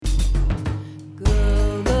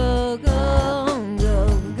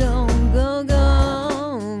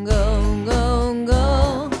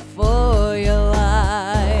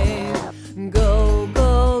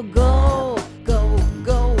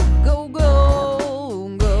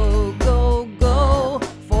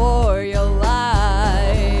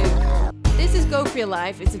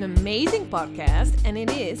Life is an amazing podcast, and it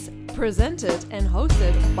is presented and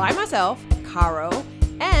hosted by myself, Caro,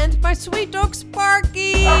 and my sweet dog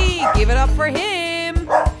Sparky. Give it up for him.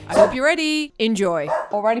 I hope you're ready. Enjoy.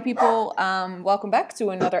 Alrighty, people, welcome back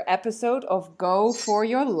to another episode of Go For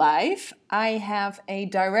Your Life. I have a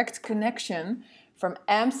direct connection from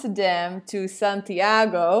Amsterdam to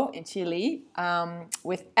Santiago in Chile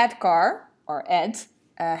with Edgar, or Ed.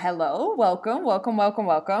 Hello, welcome.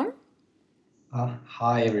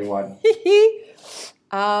 Hi, everyone.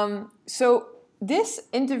 So this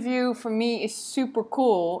interview for me is super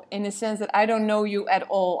cool in the sense that I don't know you at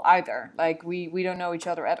all either. Like we don't know each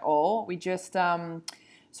other at all. We just so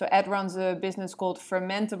Ed runs a business called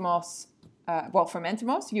Fermentimos.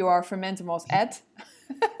 Fermentimos. You are Fermentimos Ed.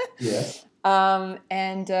 Yes.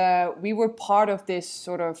 We were part of this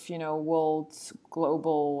sort of, world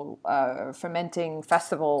global fermenting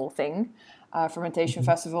festival thing, fermentation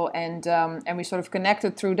festival, and we sort of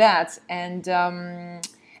connected through that, and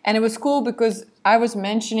it was cool because I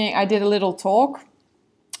did a little talk,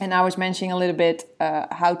 and I was mentioning a little bit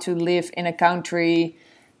how to live in a country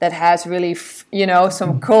that has really,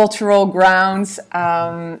 some cultural grounds,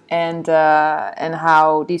 and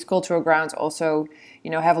how these cultural grounds also,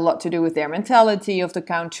 have a lot to do with their mentality of the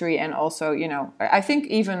country, and also, I think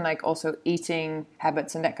even like also eating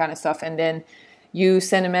habits and that kind of stuff. And then you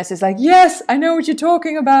send a message like, yes, I know what you're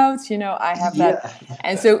talking about. I have that. Yeah.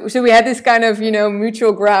 And so we had this kind of,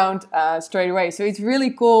 mutual ground straight away. So it's really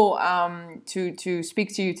cool to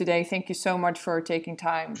speak to you today. Thank you so much for taking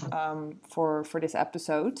time for this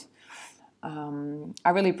episode. I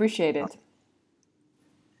really appreciate it.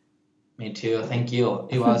 Me too. Thank you.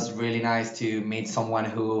 It was really nice to meet someone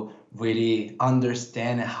who really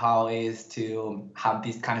understands how it is to have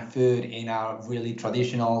this kind of food in our really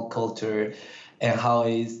traditional culture, and how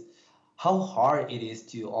hard it is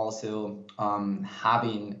to also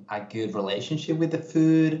having a good relationship with the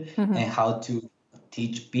food, and how to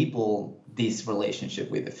teach people this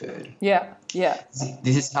relationship with the food. Yeah.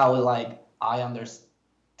 This is how I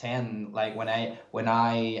understand, like when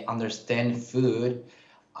I understand food.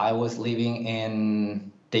 I was living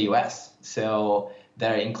in the US, so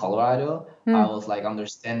there in Colorado, I was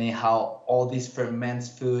understanding how all this ferments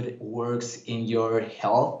food works in your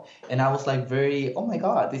health, and I was oh my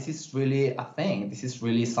God, this is really a thing. This is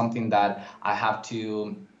really something that I have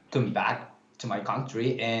to come back to my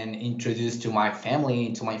country and introduce to my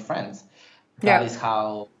family, to my friends. That is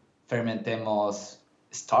how Fermentemos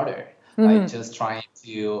started. Just trying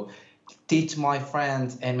to teach my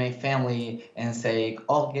friends and my family and say,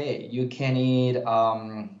 okay, you can eat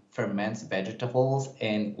fermented vegetables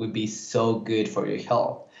and would be so good for your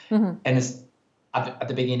health. And it's, at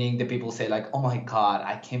the beginning, the people say oh my God,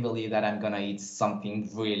 I can't believe that I'm gonna eat something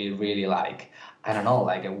really, really I don't know,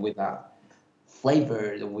 with a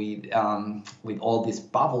flavor, with all these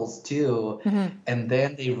bubbles too. And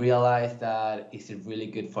then they realize that it's really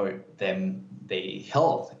good for them, they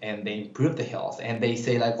health, and they improve the health, and they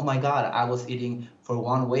say oh my God, I was eating for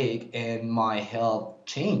 1 week and my health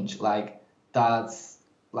changed that's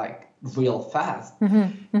real fast.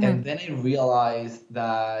 And then I realized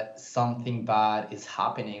that something bad is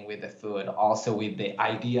happening with the food, also with the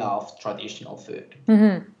idea of traditional food.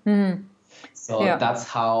 So that's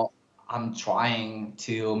how I'm trying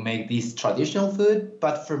to make this traditional food,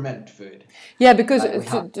 but ferment food. Yeah, because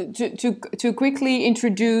to quickly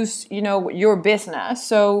introduce, your business.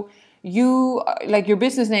 So you your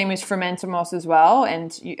business name is Fermentimos as well,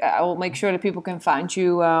 and I will make sure that people can find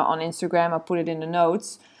you on Instagram. I'll put it in the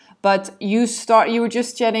notes. But you were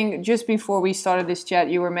just chatting just before we started this chat.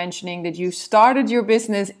 You were mentioning that you started your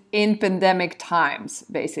business in pandemic times,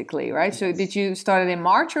 basically, right? So did you start it in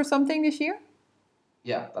March or something this year?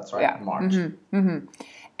 Yeah, that's right. Yeah. March.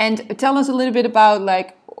 And tell us a little bit about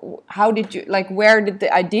how did you where did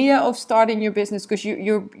the idea of starting your business? Because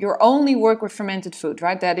you only work with fermented food,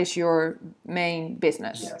 right? That is your main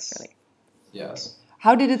business. Yes. Really. Yes.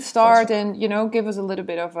 How did it start? And give us a little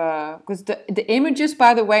bit of because the images,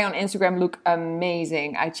 by the way, on Instagram look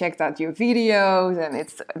amazing. I checked out your videos, and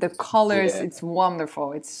it's the colors. Yeah. It's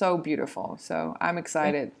wonderful. It's so beautiful. So I'm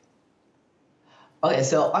excited. Okay,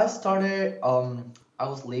 so I started. I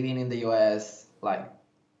was living in the US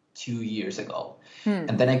 2 years ago,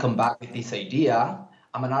 and then I come back with this idea.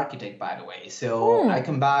 I'm an architect, by the way, so I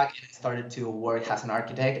come back and started to work as an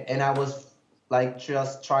architect, and I was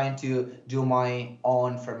just trying to do my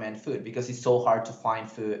own ferment food because it's so hard to find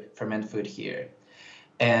ferment food here,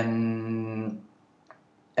 and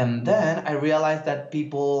then I realized that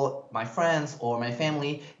people, my friends or my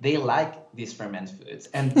family, they like these ferment foods,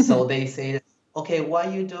 and so they say, okay, why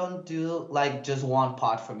you don't do like just one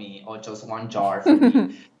pot for me or just one jar for me?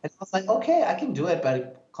 And I was like, okay, I can do it,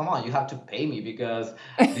 but come on, you have to pay me because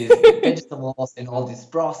the vegetables and all this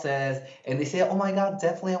process. And they say, oh my God,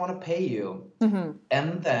 definitely I want to pay you. Mhm.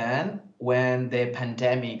 And then when the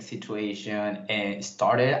pandemic situation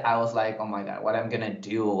started, I was like, oh my God, what I'm gonna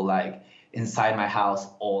do like inside my house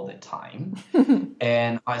all the time.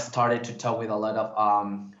 And I started to talk with a lot of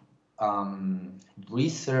um,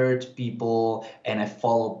 research people, and I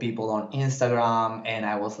follow people on Instagram, and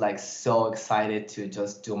I was like so excited to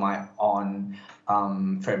just do my own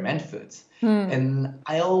ferment foods. Hmm. And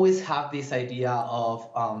I always have this idea of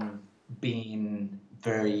being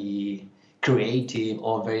very creative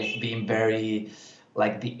or very being very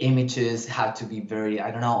like the images have to be very, I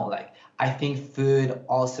don't know, like I think food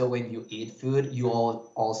also when you eat food, you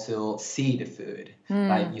all also see the food.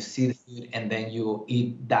 Like Hmm. you see the food and then you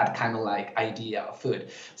eat that kind of like idea of food.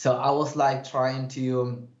 So I was like trying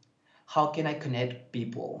to, how can I connect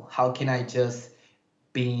people? How can I just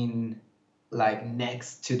being like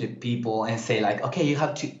next to the people and say like, okay, you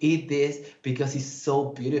have to eat this because it's so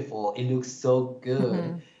beautiful. It looks so good.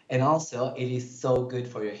 Mhm. And also it is so good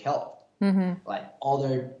for your health. Mhm. Like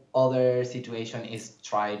other situation is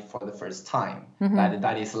tried for the first time. Mhm.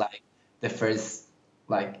 That is like the first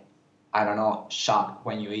like I don't know shock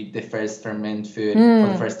when you eat the first ferment food for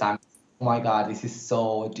the Hmm. first time. Oh my God, this is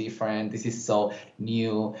so different. This is so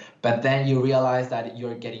new. But then you realize that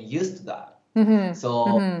you're getting used to that. Mhm.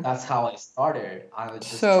 So Mhm. that's how I started. I was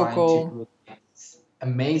just So trying to cool. do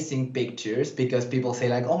amazing pictures because people say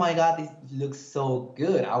like, "Oh my God, this looks so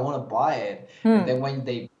good. I want to buy it." And Hmm. then when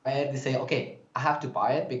they buy it, they say, "Okay, I have to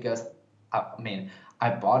buy it because I mean, I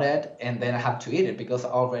bought it and then I have to eat it because I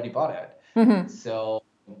already bought it." Mhm. So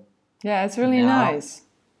Yeah, it's really now nice.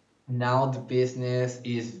 now the business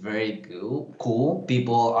is very cool.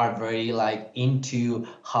 People are very like into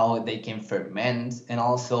how they can ferment, and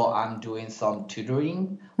also I'm doing some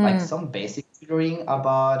tutoring, like Hmm. some basic tutoring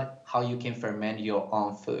about how you can ferment your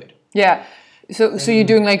own food. Yeah. So you're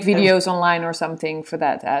doing And like I videos online or something for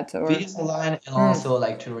that ad or? videos online and Hmm. also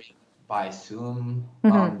like tutoring by Zoom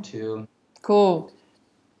Mhm. too. Cool.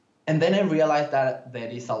 And then I realized that there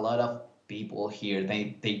is a lot of people here.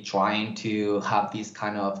 They trying to have this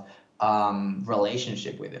kind of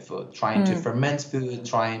relationship with the food, trying to Hmm. ferment food,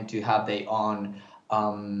 trying to have their own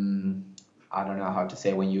um, I don't know how to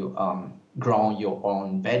say when you grow your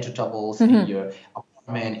own vegetables in Mhm. your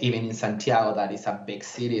apartment. Even in Santiago, that is a big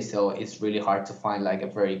city, so it's really hard to find like a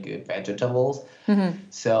very good vegetables. Mhm.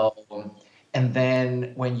 So, and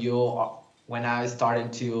then when I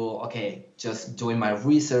started to, okay, just doing my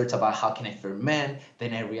research about how can I ferment,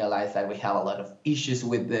 then I realized that we have a lot of issues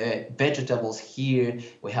with the vegetables here.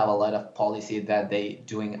 We have a lot of policy that they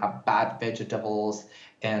doing a bad vegetables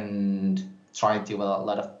and trying to do a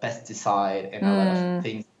lot of pesticide and a lot of Hmm.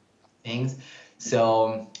 things.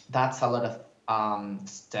 So that's a lot of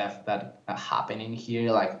stuff that are happening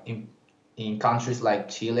here. Like in countries like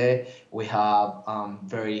Chile, we have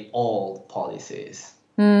very old policies.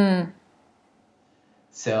 Hmm.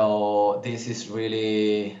 So this is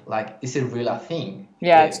really like it's a real thing.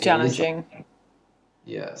 Yeah, it's It is challenging.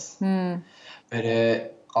 yes, Hmm. but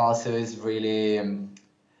also it's really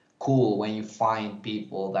cool when you find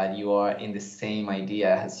people that you are in the same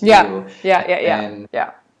idea as Yeah. you, Yeah. Yeah. Yeah. and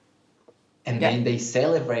Yeah. and Yeah. then they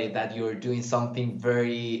celebrate that you're doing something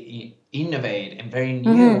very innovate and very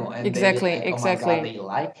Hmm. new, and they Exactly. like, oh my God, Exactly. they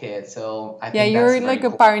like it. So I Yeah, think that's you're very like a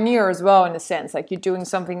cool. pioneer as well in a sense. Like you're doing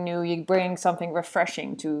something new. You're bringing something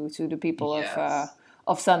refreshing to the people Yes.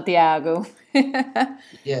 of Santiago.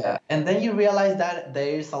 Yeah, and then you realize that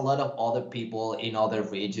there's a lot of other people in other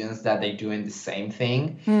regions that they doing the same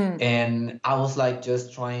thing. Hmm. And I was like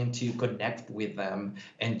just trying to connect with them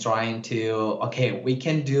and trying to, okay, we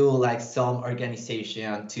can do like some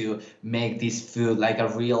organization to make this food like a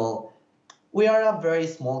real, we are a very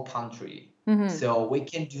small country, Hmm. so we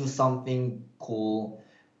can do something cool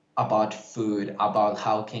about food, about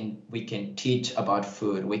how can we can teach about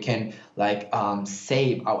food, we can like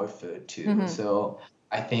save our food too. Hmm. So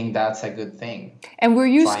I think that's a good thing. And were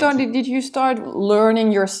you Trying to started? Did you start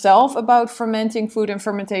learning yourself about fermenting food and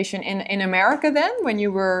fermentation in America then, when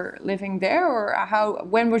you were living there, or how?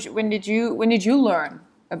 When did you learn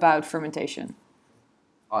about fermentation?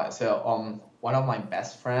 so one of my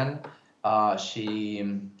best friend, she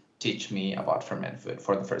teach me about ferment food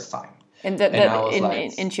for the first time, In that and that I was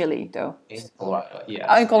like in Chile though. in Colorado, Oh, in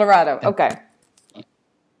yes. Colorado. And Okay.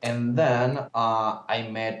 then I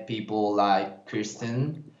met people like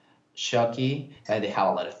Kristen Shockey. They have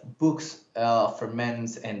a lot of books,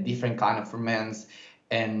 ferments and different kind of ferments.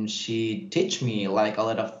 and she teach me like a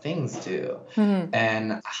lot of things too. Mm-hmm.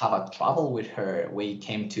 And I have a travel with her. We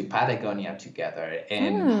came to Patagonia together,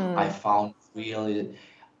 and I Mm. found really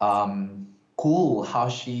cool how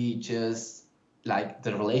she just like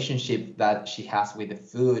the relationship that she has with the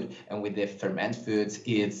food and with the ferment foods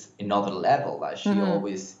is another level. Like she Mm-hmm.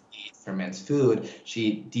 always eats ferment food.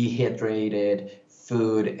 She dehydrated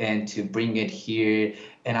food and to bring it here.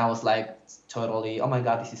 And I was like totally, oh my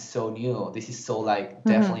God, this is so new. This is so like Mm-hmm.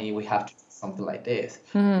 definitely we have to do something like this.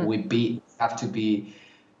 Mm-hmm. We have to be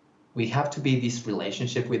we have to be this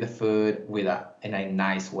relationship with the food with in a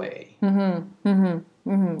nice way. Mm-hmm. Mm-hmm.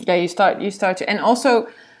 Mm-hmm. Yeah, you start to, and also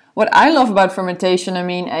what I love about fermentation. I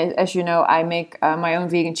mean, as you know, I make my own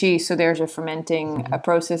vegan cheese, so there's a fermenting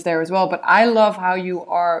process there as well. But I love how you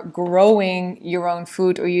are growing your own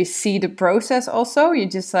food, or you see the process. Also, you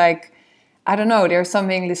just like, I don't know. There's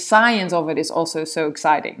something. The science of it is also so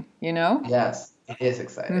exciting. You know, Yes, it is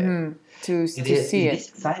excited. mm-hmm. To see It it. is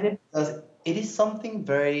excited because it is something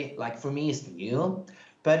very like for me it's new,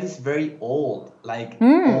 but it's very old, like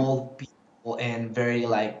Mm. old people and very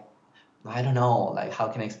like I don't know, like how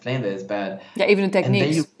can I explain this? But Yeah, even the and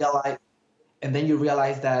then you techniques. realize and then you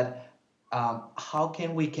realize that how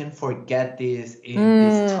can we can forget this in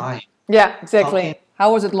this Mm. time? Yeah, How can exactly.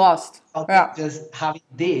 How was it lost? how can Yeah. just having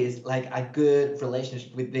this like a good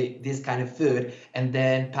relationship with this kind of food and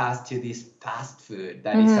then pass to this fast food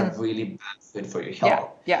that is a Mm-hmm. really bad food for your Yeah, health,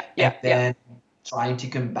 yeah, and yeah, yeah. then trying to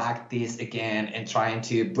come back this again and trying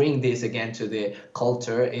to bring this again to the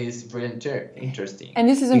culture is very interesting And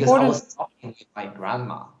this is because I important. was talking with my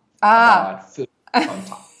grandma Ah. about food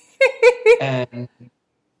sometimes, and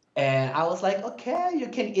and I was like, okay, you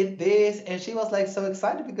can eat this. And she was like so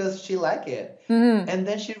excited because she liked it. Mm-hmm. And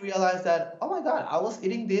then she realized that, oh my God, I was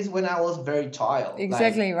eating this when I was very child. Like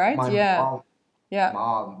Exactly, right? my Yeah, mom, yeah.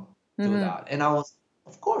 mom do Mm-hmm. that. And I was,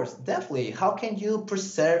 of course, definitely. How can you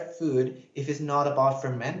preserve food if it's not about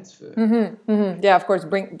fermented food? Mm-hmm. Mm-hmm. Yeah, of course.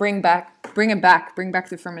 Bring back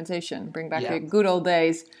the fermentation. Bring back Yeah. the good old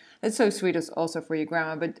days. That's so sweet, also for your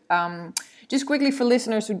grandma. But just quickly for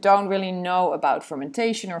listeners who don't really know about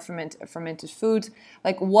fermentation or fermented food,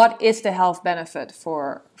 like what is the health benefit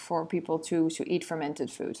for people to eat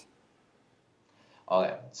fermented food?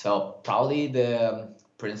 Okay. So probably the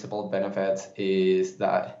principal benefit is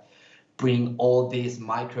that bring all these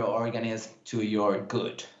microorganisms to your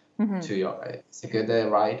good, to your it's a good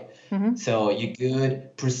right. Mm-hmm. So you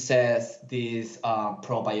could process these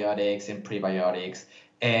probiotics and prebiotics,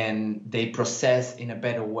 and they process in a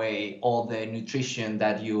better way all the nutrition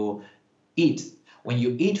that you eat. When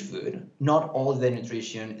you eat food, not all the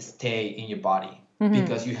nutrition stay in your body Mm-hmm.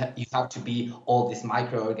 because you have to be all this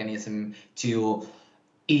microorganism to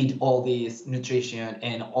eat all this nutrition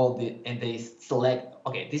and they select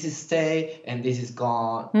okay this is stay and this is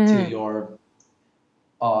gone to Mm-hmm. your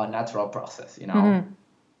natural process, you know. Mm-hmm.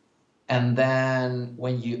 And then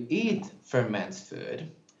when you eat fermented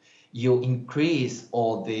food, you increase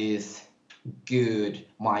all these good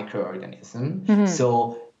microorganisms Mm-hmm.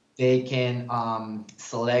 so they can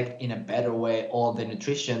select in a better way all the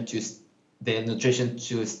nutrition to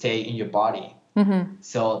stay in your body. Mm-hmm.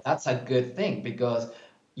 So that's a good thing because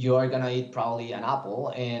you're gonna eat probably an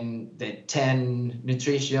apple and the 10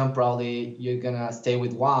 nutrition probably you're gonna stay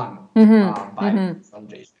with one Mm-hmm. vitamin Mm-hmm.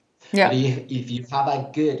 nutrition. But Yeah. if you have a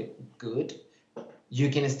good, you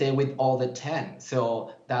can stay with all the 10.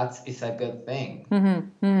 So that's it's a good thing.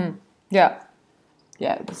 Mm-hmm. Mm-hmm. Yeah.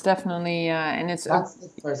 Yeah, it's definitely, and it's a, That's the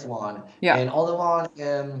first one. yeah. And other one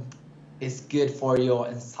is good for your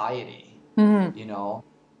anxiety, Mm-hmm. you know.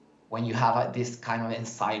 When you have this kind of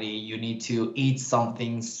anxiety, you need to eat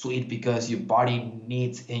something sweet because your body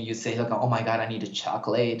needs, and you say, like, oh my God, I need a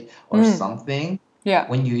chocolate or Mm-hmm. something. Yeah.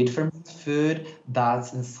 When you eat fermented food,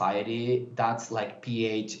 that's anxiety, that's like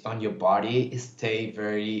pH on your body, stay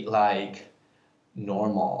very like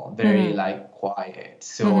normal, very Mm-hmm. like quiet.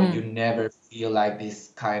 So you Mm-hmm. never feel like this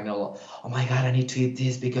kind of, oh my God, I need to eat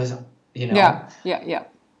this because, you know, Yeah. Yeah. Yeah.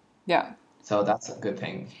 Yeah. so that's a good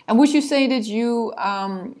thing. And would you say that you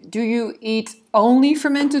do you eat only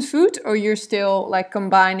fermented food, or you're still like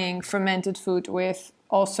combining fermented food with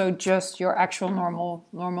also just your actual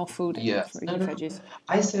normal food and Yes. your veggies?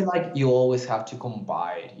 I say like you always have to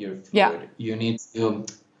combine your Yeah. food. You need to,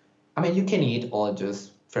 I mean, you can eat all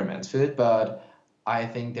just fermented food, but I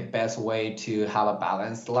think the best way to have a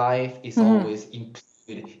balanced life is Mm-hmm. always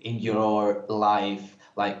include in your life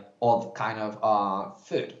like all kind of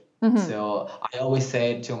food. Mm-hmm. So I always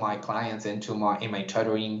say to my clients and to my in my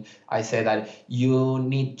tutoring, I say that you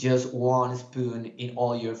need just one spoon in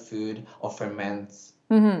all your food of ferments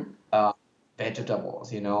Mm-hmm. uh,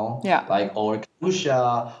 vegetables, you know, Yeah. like organic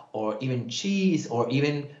kombucha or even cheese or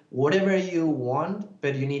even whatever you want,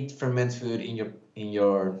 but you need fermented food in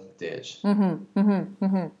your dish. Yeah,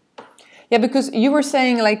 because you were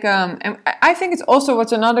saying like, and I think it's also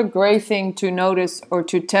what's another great thing to notice or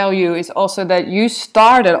to tell you is also that you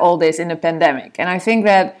started all this in the pandemic, and I think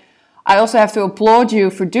that I also have to applaud you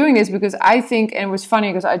for doing this because I think, and it was funny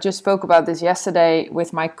because I just spoke about this yesterday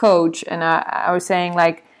with my coach, and I was saying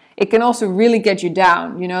like it can also really get you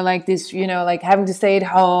down, like this, like having to stay at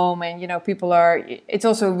home, and people are, it's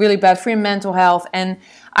also really bad for your mental health. And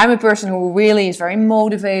I'm a person who really is very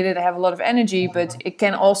motivated, I have a lot of energy, but it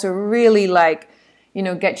can also really like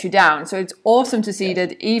get you down. So it's awesome to see Yes.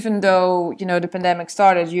 that even though the pandemic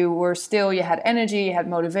started, you had energy, you had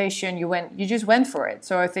motivation, you just went for it.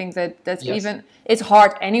 So I think that that's Yes. even, it's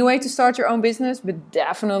hard anyway to start your own business, but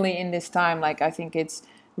definitely in this time, like I think it's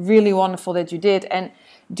really wonderful that you did. And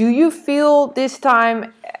do you feel this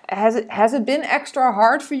time, has it been extra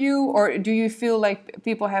hard for you, or do you feel like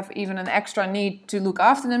people have even an extra need to look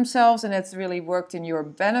after themselves and that's really worked in your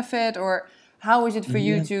benefit? Or how is it for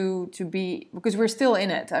you Yeah. to be, because we're still in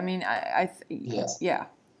it? I mean, Yes. yeah.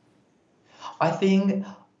 I think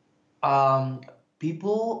um,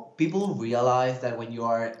 people realize that when you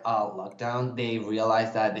are locked down, they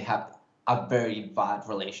realize that they have a very bad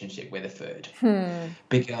relationship with the food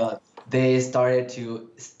because they started to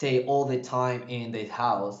stay all the time in the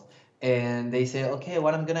house and they say, okay,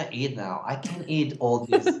 what I'm gonna eat now? I can't eat all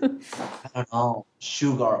this, I don't know,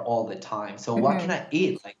 sugar all the time. So what can I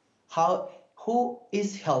eat? Like how who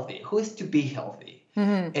is healthy? Who is to be healthy?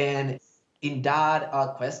 And in that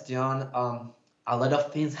question, a lot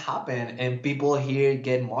of things happen, and people here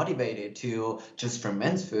get motivated to just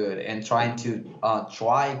ferment food and trying to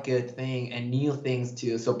try good thing and new things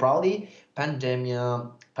too. So probably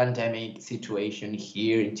pandemic situation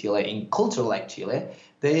here in Chile, in culture like Chile,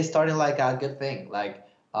 they started like a good thing. Like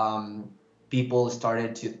people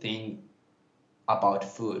started to think about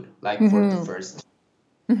food like for the first,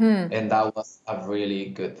 and that was a really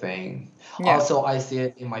good thing. Yeah. Also, I see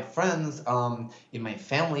it in my friends, in my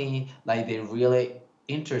family, like they're really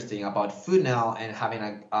interesting about food now and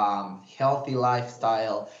having a healthy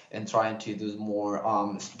lifestyle and trying to do more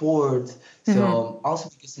sports. So also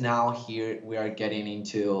because now here we are getting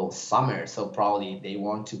into summer, so probably they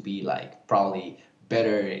want to be like probably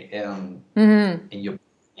better in your,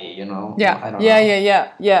 Yeah, I don't yeah, know. yeah,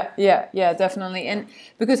 yeah, yeah, yeah, yeah, definitely. And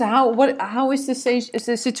because how is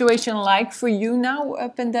the situation like for you now,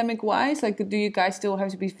 pandemic wise? Like, do you guys still have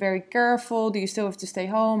to be very careful? Do you still have to stay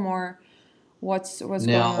home, or what's going on?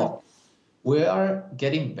 Now we are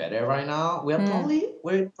getting better right now. We're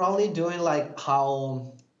probably doing like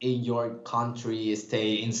how in your country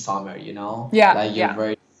stay in summer, Yeah, like you're yeah.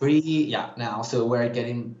 very free. Yeah, now so we're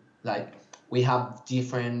getting like we have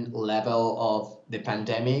different level of the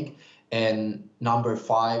pandemic, and number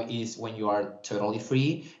five is when you are totally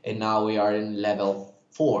free, and now we are in level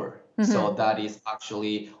four. So that is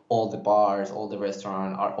actually all the bars, all the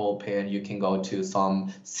restaurants are open. You can go to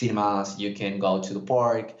some cinemas, you can go to the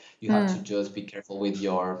park. You have to just be careful with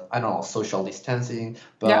your, I don't know, social distancing,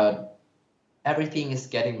 Yeah, but everything is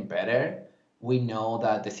getting better. We know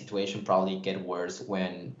that the situation probably get worse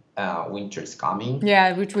when winter is coming,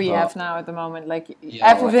 yeah, which we but have now at the moment. Like yeah,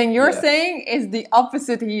 everything you're yeah, saying is the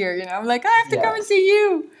opposite here. I'm like, I have to come and yes, see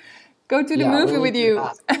you. Go to the yeah, we movie need with to you.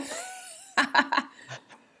 ask.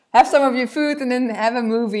 Have some of your food and then have a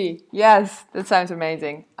movie. Yes, that sounds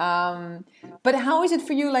amazing. But how is it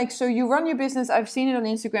for you? Like, so you run your business. I've seen it on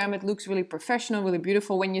Instagram. It looks really professional, really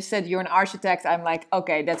beautiful. When you said you're an architect, I'm like,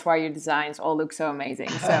 okay, that's why your designs all look so amazing.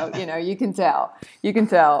 So, you can tell. You can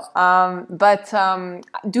tell. But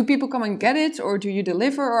do people come and get it, or do you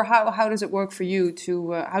deliver, or how does it work for you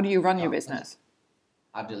how do you run your No, business?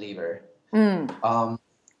 I deliver. Um,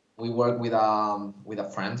 we work with a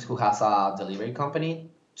friend who has a delivery company.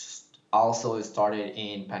 Just also started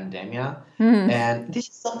in pandemia, and this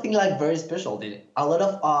is something like very special. A lot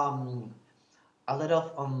of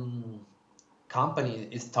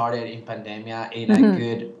companies started in pandemia in a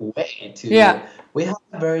good way. Yeah. To we have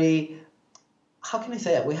a very, how can I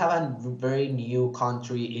say it? We have a very new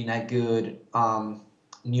country in a good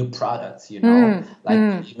new products.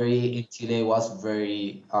 Like delivery in Chile was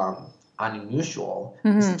very unusual.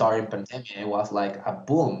 Starting pandemic, it was like a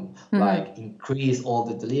boom, like increase all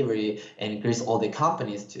the delivery and increase all the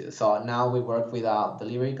companies too. So now we work with a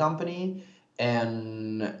delivery company,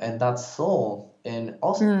 and that's all. And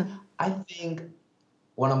also, I think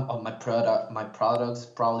one of my products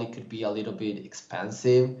probably could be a little bit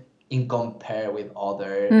expensive in compare with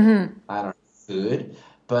other, I don't know, food,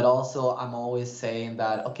 But also, I'm always saying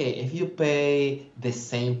that, okay, if you pay the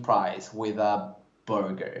same price with a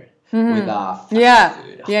burger, with Mm-hmm. a fast Yeah.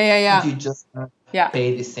 food, Yeah. Yeah. would Yeah. you just Yeah.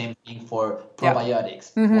 pay the same thing for Yeah.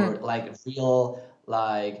 probiotics, Mm-hmm. for like real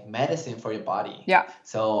like medicine for your body? Yeah.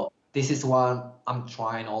 So this is what I'm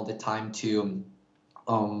trying all the time to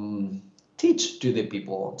um, teach to the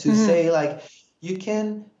people, to Mm-hmm. say like you can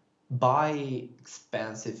buy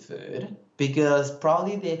expensive food because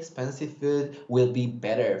probably the expensive food will be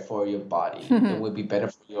better for your body. It Mm-hmm. will be better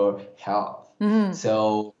for your health. Mm-hmm.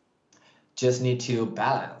 So just need to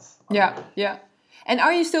balance on Yeah. it. Yeah. And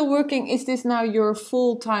are you still working? Is this now your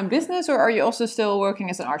full-time business, or are you also still working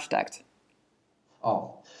as an architect?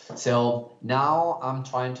 Oh, so now I'm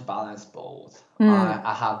trying to balance both.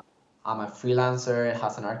 Mm. I'm a freelancer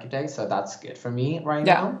as an architect, so that's good for me right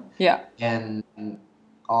Yeah. now. Yeah. And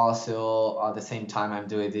also at the same time, I'm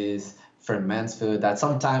doing this ferment food that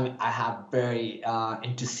sometimes I have very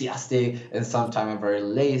enthusiastic and sometimes I'm very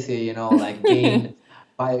lazy, like gain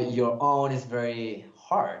by your own is very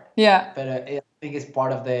hard. Yeah. But I think it's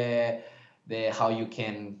part of the how you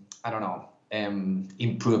can, I don't know,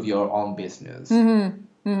 improve your own business.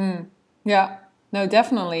 Mm-hmm. Mm-hmm. Yeah. No,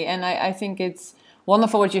 definitely. And I think it's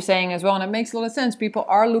wonderful what you're saying as well. And it makes a lot of sense. People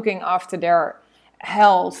are looking after their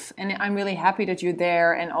health. And I'm really happy that you're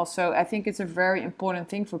there. And also, I think it's a very important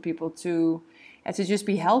thing for people to just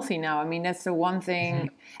be healthy now. I mean, that's the one thing.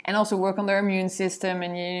 And also work on their immune system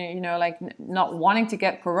and, like not wanting to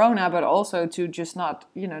get corona, but also to just not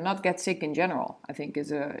get sick in general, I think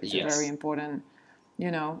is a very Yes. important,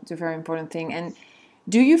 it's a very important thing. And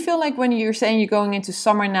do you feel like when you're saying you're going into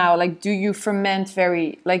summer now, like do you ferment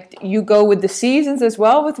like you go with the seasons as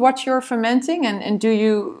well with what you're fermenting? And do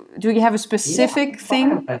you have a Yeah, specific I'm fine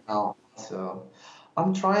thing? right now. So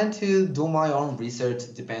I'm trying to do my own research.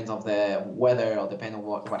 Depends of the weather or depend on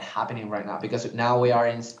what happening right now because now we are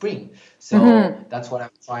in spring. So Mm-hmm. that's what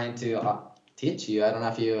I'm trying to teach you. I don't know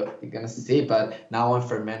if you're gonna see, but now I'm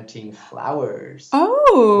fermenting flowers with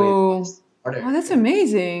Oh, water. oh, that's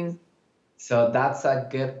amazing. So that's a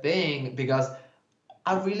good thing because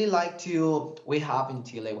I really like to. We have in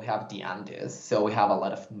Chile, we have the Andes, so we have a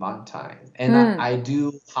lot of mountains, and Hmm. I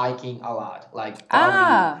do hiking a lot, like probably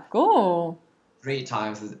Ah, cool. 3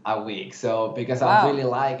 times a week. So because I really Wow.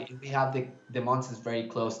 like, we have the mountains very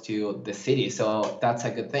close to the city, so that's a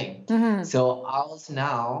good thing. Mm-hmm. So I was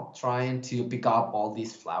now trying to pick up all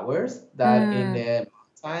these flowers that in Mm. the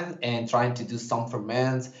mountains and trying to do some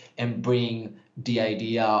ferments and bring the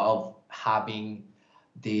idea of having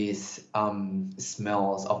these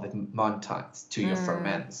smells of the mountains to your Mm.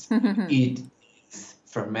 ferments. You eat these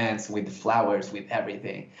ferments with the flowers, with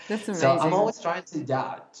everything. That's So I'm amazing. always trying to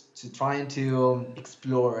that, to trying to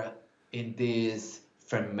explore in these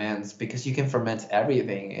ferments because you can ferment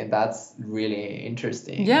everything, and that's really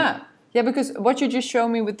interesting. Yeah. Yeah, because what you just showed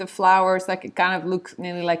me with the flowers, like it kind of looks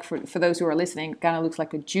nearly like for those who are listening, it kind of looks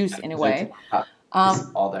like a juice in a Look way. at this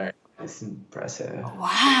Um, other, it's impressive.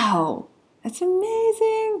 wow, that's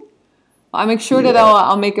amazing. I'll make sure that Yeah,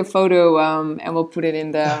 I'll make a photo and we'll put it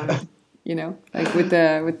in the like with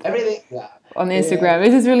everything. Yeah, on yeah. Instagram.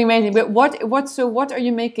 This is really amazing. But what are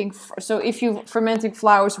you making? So if you fermenting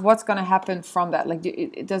flowers, what's gonna happen from that? Like,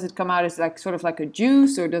 does it come out as like sort of like a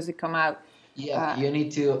juice, or does it come out? Yeah, Uh, you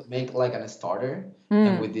need to make like a starter,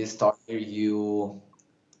 and mm, with this starter,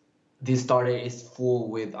 this starter is full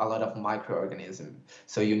with a lot of microorganisms.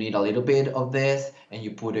 So you need a little bit of this and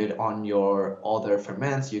you put it on your other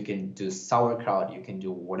ferments. You can do sauerkraut, you can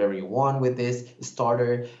do whatever you want with this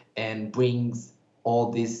starter and brings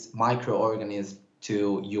all these microorganisms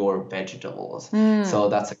to your vegetables. mm, So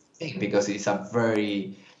that's a good thing because it's a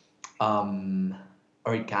very um,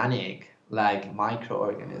 organic like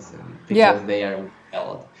microorganism yeah. because they are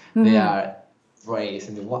wild. They Hmm. are raised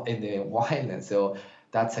in the wilderness. So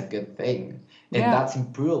that's a good thing. And Yeah. that's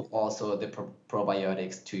improved also the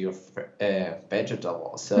probiotics to your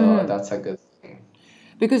vegetables. So Hmm. that's a good thing.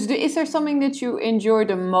 Because is there something that you enjoy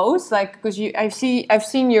the most? Like, because I've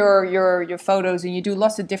seen your photos and you do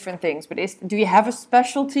lots of different things. But do you have a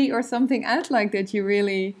specialty or something else like that you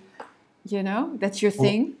really, that's your Well,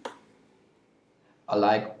 thing? I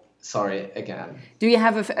like, sorry, again. Do you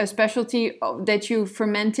have a specialty that you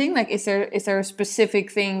fermenting? Like, is there a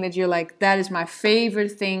specific thing that you're like, that is my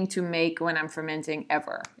favorite thing to make when I'm fermenting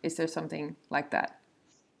ever? Is there something like that?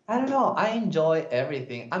 I don't know. I enjoy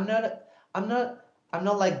everything. I'm not, I'm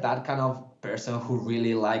not like that kind of person who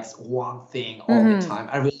really likes one thing all the Mm-hmm. time.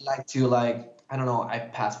 I really like to like, I don't know, I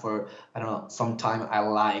pass for, I don't know, sometime I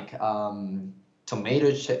like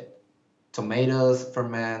tomato tomatoes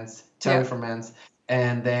ferments, cherry Yeah. ferments,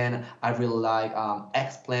 and then I really like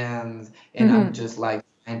eggplants, and I'm Mm-hmm. just like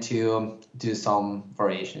trying to do some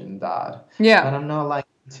variation in that. Yeah. But I'm not like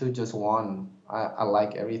to just one. I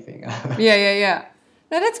like everything. Yeah, yeah, yeah.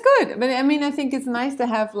 No, that's good. But I mean, I think it's nice to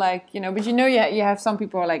have like, but you have some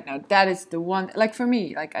people who are like, no, that is the one. Like for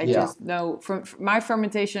me, like I Yeah. just know from my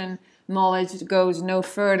fermentation knowledge goes no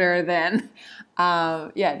further than,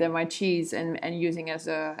 than my cheese and using as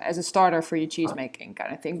a starter for your cheese making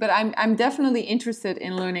kind of thing. But I'm definitely interested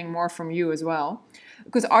in learning more from you as well.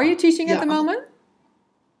 Because are you teaching at Yeah, the moment?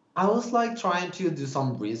 I was like trying to do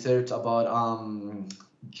some research about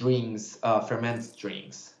drinks, fermented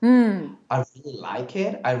drinks. Hmm. I really like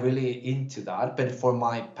it. I really into that, but for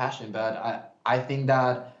my passion, but I think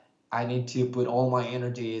that I need to put all my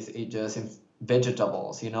energies in just in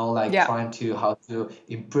vegetables, like Yeah. trying to how to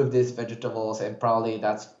improve these vegetables, and probably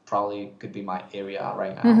that's probably could be my area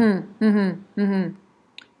right now. Mm-hmm. Mm-hmm. Mm-hmm.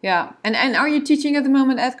 Yeah. And are you teaching at the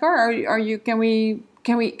moment, Edgar? Are you can we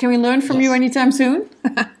learn from you Yes. anytime soon?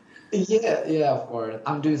 Yeah, yeah, of course.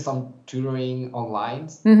 I'm doing some tutoring online,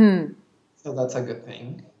 Mm-hmm. so that's a good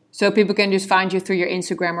thing. So people can just find you through your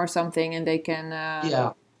Instagram or something and they can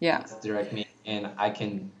Yeah, yeah. just direct me and I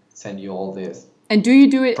can send you all this And do you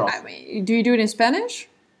do it I process. mean, do you do it in Spanish?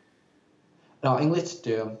 No, English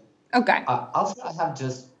too. Okay. Also, I have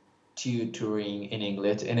just tutoring in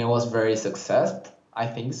English, and it was very successful. I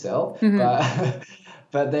think so, Mm-hmm. but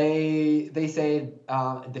but they say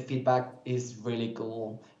the feedback is really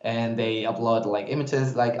cool, and they upload like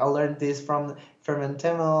images. Like I learned this from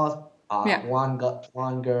Fermentemos. Yeah.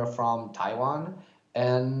 One girl from Taiwan,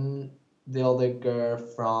 and the other girl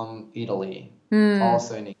from Italy, Hmm.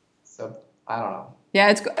 also in English. So I don't know.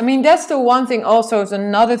 Yeah, I mean that's the one thing also is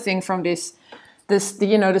another thing from the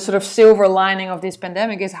sort of silver lining of this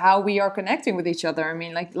pandemic is how we are connecting with each other. I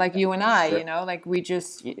mean, like you and I, Sure. like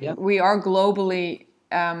Yeah. we are globally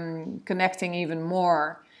connecting even more,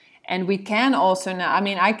 and we can also now. I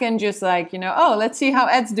mean, I can just like oh, let's see how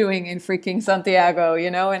Ed's doing in freaking Santiago,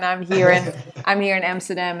 and I'm here in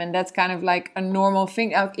Amsterdam, and that's kind of like a normal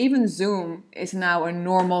thing. Even Zoom is now a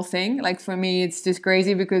normal thing. Like for me, it's just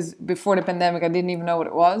crazy because before the pandemic, I didn't even know what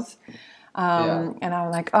it was. Yeah. And I'm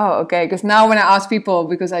like, oh, okay. Because now when I ask people,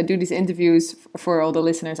 because I do these interviews for all the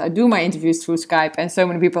listeners, I do my interviews through Skype, and so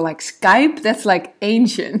many people are like, Skype? That's like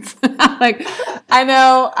ancient. Like, I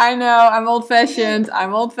know, I'm old fashioned.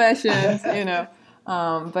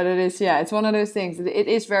 But it is, yeah, it's one of those things. It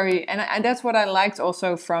is very, and that's what I liked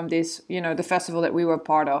also from this, the festival that we were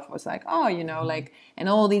part of was like, oh, Mhm. like, and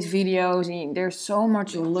all these videos, and there's so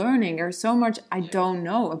much Yes. learning. There's so much I Yes. don't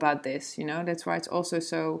know about this, That's why it's also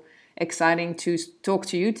so exciting to talk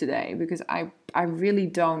to you today because I really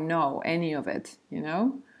don't know any of it. Yeah.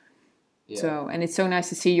 So, and it's so nice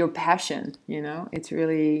to see your passion.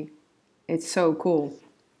 It's so cool.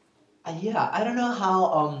 Yeah, I don't know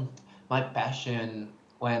how my passion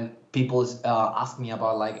when people ask me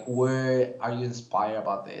about like where are you inspired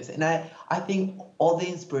about this, and I think all the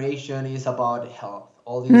inspiration is about health.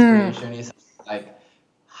 All the Hmm. inspiration is like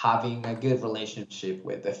having a good relationship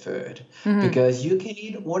with the food, Hmm. because you can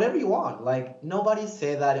eat whatever you want. Like nobody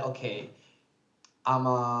say that okay, I'm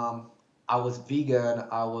I was vegan,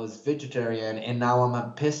 I was vegetarian, and now I'm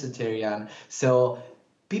a pescatarian. So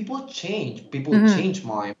people Hmm. change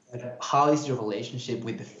mind. But how is your relationship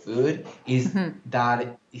with the food? Is Hmm. that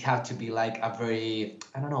it have to be like a very,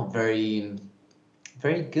 I don't know, very,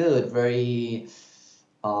 very good, very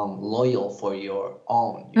loyal for your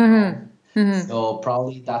own. Hmm. Hmm. So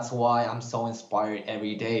probably that's why I'm so inspired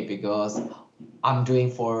every day, because I'm doing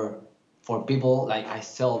for people, like I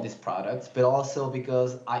sell these products, but also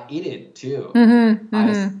because I eat it too. Hmm. I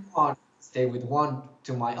Hmm. want to stay with one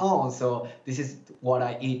to my own, so this is what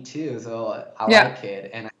I eat too. So I Yeah. like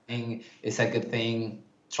it, and I think it's a good thing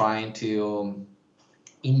trying to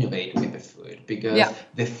innovate with the food, because Yeah.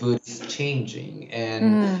 the food is changing, and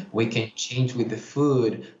Hmm. we can change with the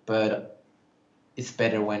food, but it's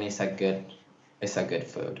better when it's a good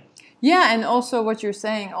food. Yeah, and also what you're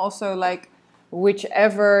saying, also like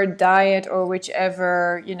whichever diet or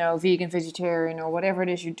whichever, vegan, vegetarian or whatever it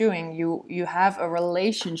is you're doing, you have a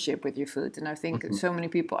relationship with your food. And I think Mhm. so many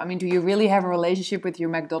people, I mean, do you really have a relationship with your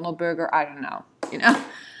McDonald's burger? I don't know. You know?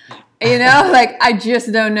 Yeah. Like I just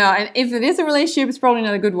don't know. And if it is a relationship, it's probably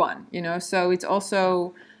not a good one. So it's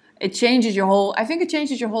also it changes your whole I think it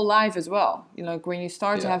changes your whole life as well. Like when you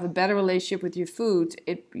start to Yeah. have a better relationship with your food,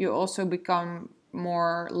 you also become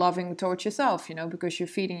more loving towards yourself, because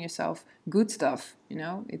you're feeding yourself good stuff.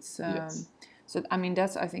 It's Yes. so I mean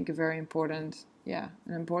that's I think a very important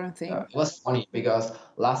an important Yeah. thing. It was funny because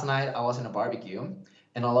last night I was in a barbecue,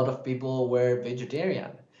 and a lot of people were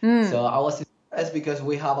vegetarian. Mm. So I was impressed because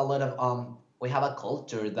we have a lot of we have a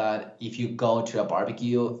culture that if you go to a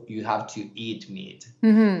barbecue, you have to eat meat.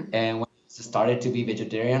 Mm-hmm. And when I started to be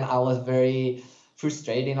vegetarian, I was very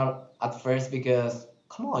frustrating at first because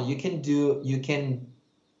come on, you can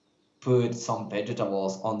put some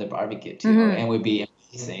vegetables on the barbecue too, Mm-hmm. and would be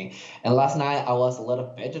amazing. And last night I was a lot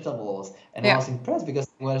of vegetables, and I Yeah. was impressed because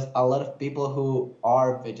there was a lot of people who are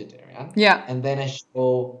vegetarian. Yeah. And then I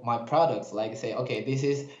show my products, like say, okay, this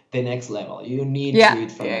is the next level. You need to Yeah. eat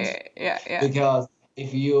Yeah. fermented Yeah. Yeah. because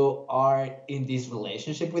if you are in this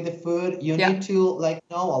relationship with the food, you Yeah. need to like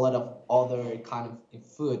know a lot of other kind of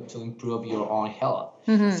food to improve your own health.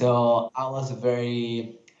 Mm-hmm. So I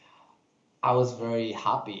was very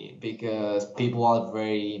happy because people are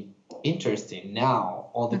very interested now.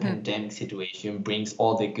 All the Mm-hmm. pandemic situation brings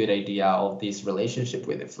all the good idea of this relationship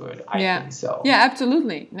with the food. I Yeah. think so. Yeah,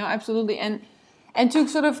 absolutely. No, absolutely. And to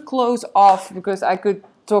sort of close off, because I could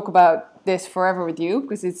talk about this forever with you,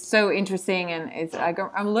 because it's so interesting and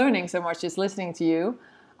I'm learning so much just listening to you.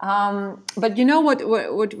 But you know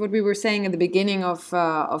what we were saying at the beginning of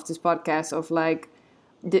this podcast, of like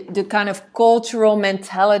the kind of cultural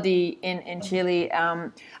mentality in Chile.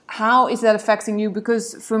 How is that affecting you? Because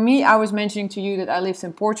for me, I was mentioning to you that I lived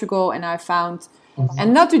in Portugal and I found, and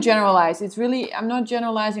not to generalize, it's really, I'm not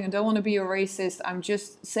generalizing, I don't want to be a racist, I'm just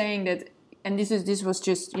saying that, and this was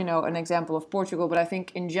just, you know, an example of Portugal, but I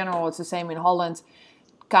think in general it's the same in Holland.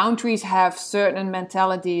 Countries have certain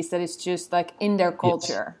mentalities that is just like in their Yes.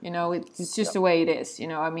 culture, you know, it's just Yeah. the way it is, you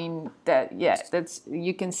know. I mean, that, yeah, that's,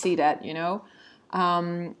 you can see that, you know.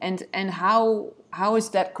 And how is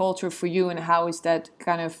that culture for you, and how is that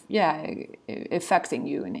kind of, yeah, affecting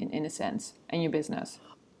you in a sense, in your business?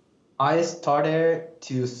 I started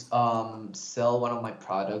to sell one of my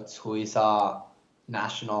products, who is a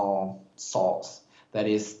national sauce that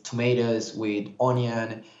is tomatoes with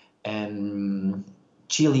onion and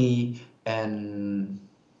chili and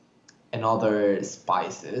other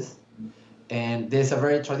spices. And there's a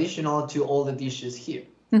very traditional to all the dishes here.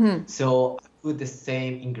 Mm-hmm. So I put the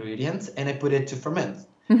same ingredients and I put it to ferment.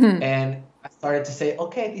 Mm-hmm. And I started to say,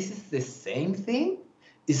 okay, this is the same thing.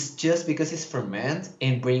 It's just because it's ferment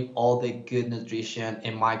and bring all the good nutrition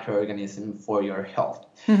and microorganism for your health.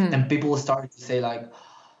 Mm-hmm. And people started to say like,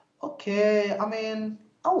 okay, I mean,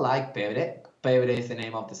 I like pebre. Pebre is the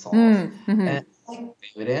name of the sauce. Mm-hmm. And I like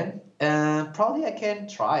pebre. And probably I can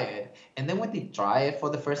try it. And then when they try it for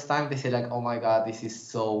the first time, they say like, oh my God, this is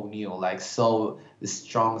so new. Like so the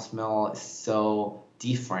strong smell is so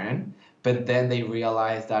different. But then they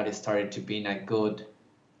realize that it started to be a good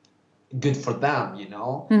for them, you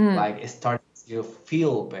know, Mm-hmm. like it started to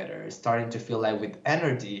feel better, starting to feel like with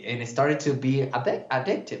energy, and it started to be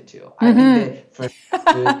addictive too. I think Mm-hmm. the first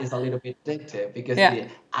food is a little bit addictive because Yeah. the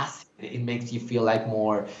acid, it makes you feel like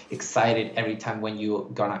more excited every time when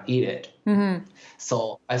you gonna eat it. Mm-hmm.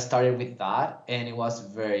 So I started with that and it was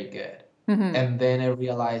very good. Mm-hmm. And then I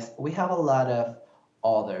realized we have a lot of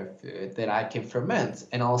other food that I can ferment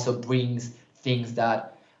and also brings things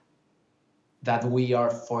that we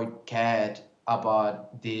are forget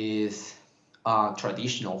about this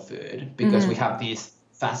traditional food because we Mm-hmm. have this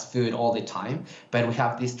fast food all the time, but we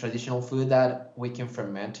have this traditional food that we can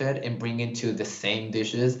ferment it and bring into the same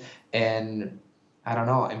dishes and I don't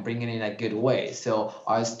know and bring it in a good way. So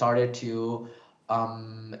I started to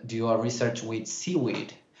do a research with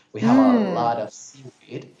seaweed. We have a Mm. lot of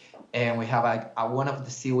seaweed and we have a one of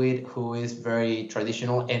the seaweed who is very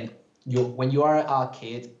traditional and you when you are a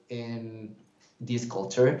kid in this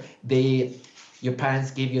culture, your parents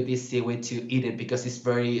give you this seaweed to eat it because it's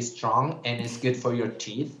very strong and it's good for your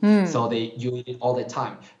teeth. Mm. So you eat it all the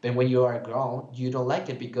time. But when you are grown, you don't like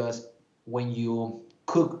it because when you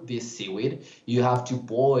cook this seaweed, you have to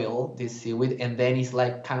boil this seaweed, and then it's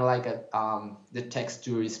like kind of like the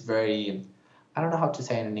texture is very, I don't know how to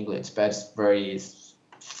say it in English, but it's very Mushy.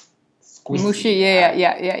 squishy. Yeah.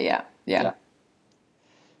 Yeah. Yeah. Yeah. Yeah. Yeah.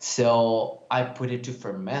 So I put it to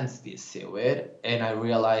ferment this seaweed, and I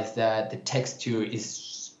realized that the texture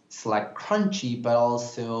is it's like crunchy, but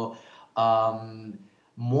also um,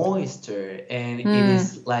 moisture, and it Mm.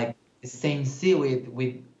 is like the same seaweed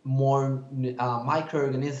with more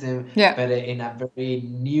microorganism, Yeah. but in a very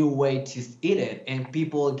new way to eat it, and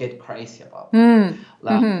people get crazy about that. Mm.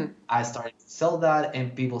 Like Mm-hmm. I started to sell that,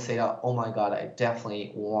 and people say that, oh my God, I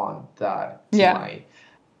definitely want that to Yeah. my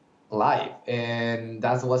life, and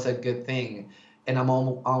that was a good thing. And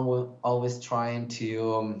always trying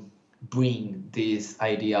to bring this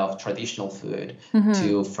idea of traditional food Mm-hmm.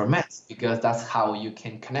 to ferment because that's how you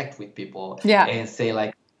can connect with people Yeah. and say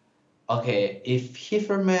like, okay, if he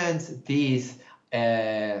ferments these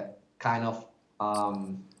kind of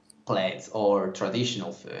plates or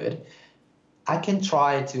traditional food, I can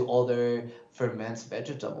try to order ferment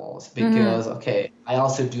vegetables because okay, I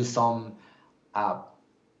also do some uh,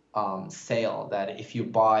 sale that if you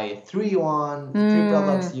buy three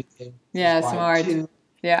products, you can just Yeah, buy smart. two.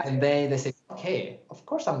 Yeah. And they say, okay, of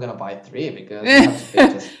course I'm gonna buy three because you have to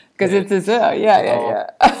pay just Because two. it's a sale. Yeah, So yeah.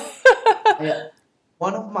 yeah,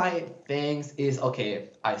 one of my things is okay,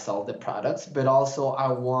 I sell the products, but also I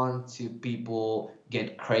want to people get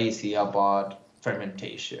crazy about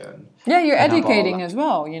fermentation Yeah, you're and about educating like, as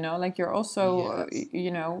well, like you're also,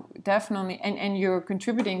 yes, definitely, and you're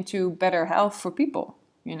contributing to better health for people,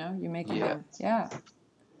 you're making them, yes,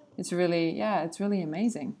 yeah, it's really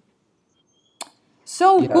amazing. So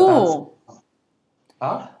yeah, that's cool.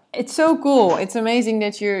 huh? It's so cool. It's amazing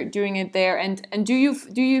that you're doing it there. And do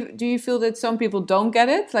you feel that some people don't get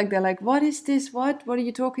it? Like they're like, "What is this? What are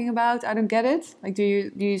you talking about? I don't get it." Like do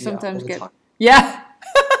you Yeah, all sometimes the get? time. Yeah.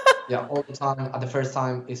 Yeah, all the time. At the first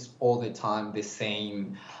time, it's all the time the same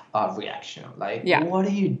reaction. Like, Yeah. what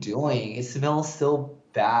are you doing? It smells so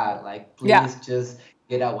bad. Like, Yeah. please just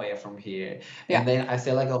get away from here. Yeah. And then I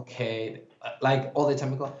say like, okay, like all the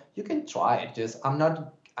time I go, you can try it. Just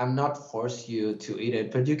I'm not force you to eat it,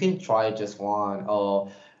 but you can try it just one or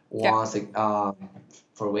Yeah. once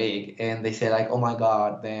for a week. And they say like, oh my God,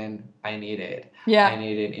 then I need it. I Yeah.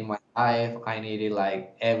 need it in my life. I need it like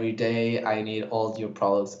every day. I need all your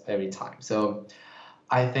products every time. So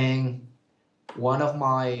I think one of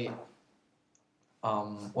my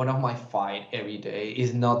one of my fight every day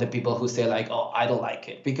is not the people who say like, oh, I don't like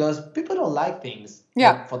it, because people don't like things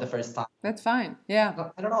Yeah. for the first time. That's fine. Yeah.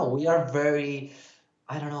 I don't know. We are very,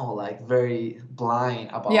 I don't know, like very blind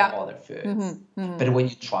about Yeah. other foods. Mm-hmm. Mm-hmm. But when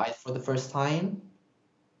you try it for the first time,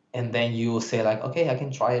 and then you say like, okay, I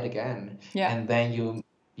can try it again, Yeah. and then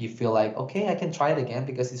you feel like, okay, I can try it again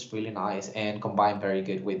because it's really nice and combined very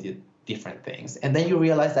good with the different things, and then you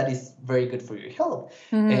realize that it's very good for your health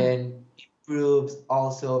Mm-hmm. and improves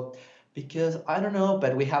also, because I don't know,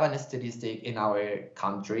 but we have a statistic in our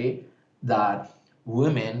country that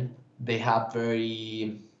women, they have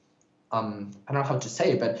very I don't know how to say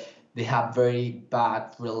it, but they have very bad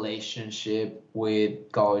relationship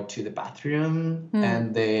with going to the bathroom, Mm.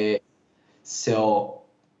 and so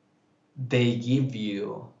they give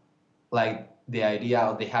you like the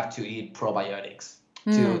idea they have to eat probiotics,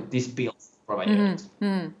 Mm. to these pills probiotics. Mm-hmm.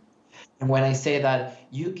 Mm. And when I say that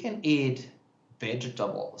you can eat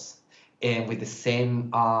vegetables and with the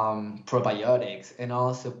same probiotics, and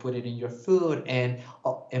also put it in your food, and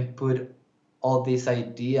put all this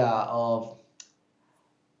idea of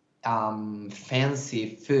fancy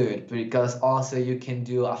food, because also you can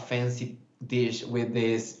do a fancy dish with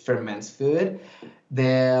this ferment food,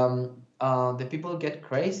 the people get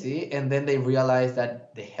crazy, and then they realize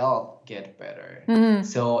that the health get better. Mm-hmm.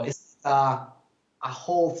 So it's a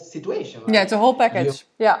whole situation, Yeah, like it's a whole you package.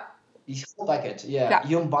 Yeah. this whole package, yeah. Yeah.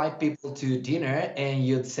 You invite people to dinner and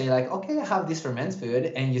you'd say like, okay, I have this ferment food,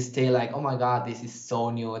 and you stay like, oh my God, this is so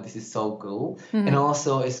new, this is so cool, and Mm-hmm.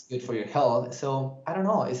 also it's good for your health. So I don't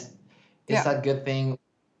know, it's Yeah. a good thing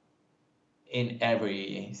in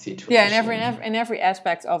every Yeah, situation. in every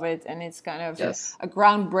aspect of it, and it's kind of Yes. a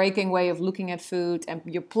groundbreaking way of looking at food, and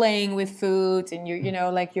you're playing with food, and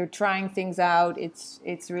like you're trying things out.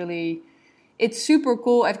 It's really, it's super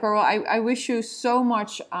cool, Edgar. I wish you so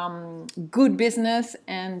much good business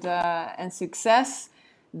and success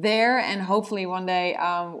there, and hopefully one day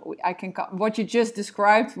I can what you just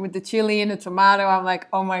described with the chili and the tomato. I'm like,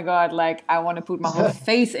 oh my God, like I want to put my whole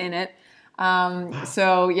face in it.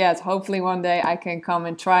 So yes, hopefully one day I can come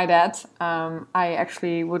and try that. I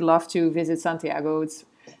actually would love to visit Santiago. It's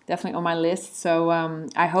definitely on my list. So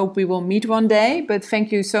I hope we will meet one day. But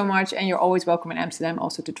thank you so much, and you're always welcome in Amsterdam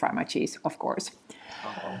also to try my cheese, of course.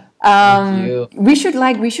 Oh, thank you. We should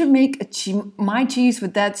make my cheese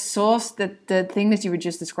with that sauce, that the thing that you were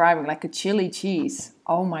just describing, like a chili cheese.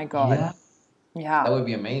 Oh my God, Yeah, yeah. that would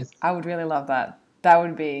be amazing. I would really love that.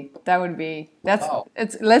 That's Wow,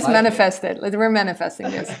 it's let's like it. manifest it. We're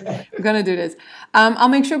manifesting this. We're gonna do this.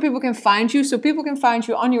 I'll make sure people can find you. So people can find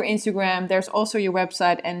you on your Instagram. There's also your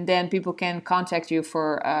website, and then people can contact you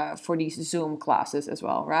for these Zoom classes as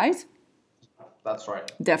well, right? That's right.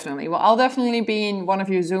 Definitely. Well, I'll definitely be in one of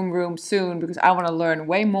your Zoom rooms soon because I want to learn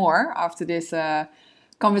way more after this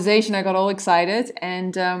conversation. I got all excited.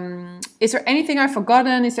 And is there anything I've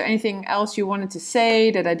forgotten? Is there anything else you wanted to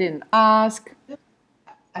say that I didn't ask?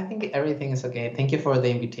 I think everything is okay. Thank you for the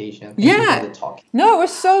invitation. Thank you for Yeah. the talk. No, it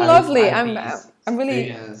was so I really lovely. like I'm this I'm really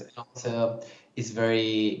experience, and also it's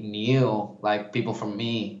very new, like people from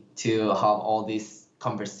me to have all this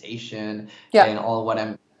conversation yeah. and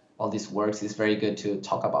all these works, it's very good to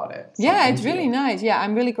talk about it. So yeah, it's really nice. Yeah,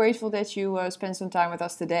 I'm really grateful that you spent some time with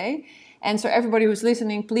us today. And so everybody who's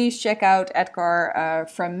listening, please check out Edgar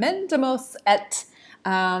Fermentamous at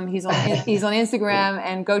he's on Instagram,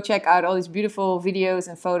 and go check out all these beautiful videos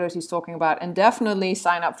and photos he's talking about, and definitely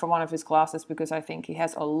sign up for one of his classes, because I think he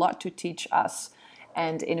has a lot to teach us,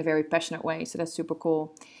 and in a very passionate way. So that's super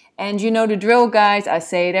cool. And you know the drill, guys. I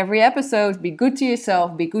say it every episode. Be good to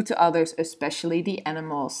yourself, be good to others, especially the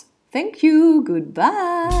animals. Thank you.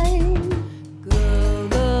 Goodbye.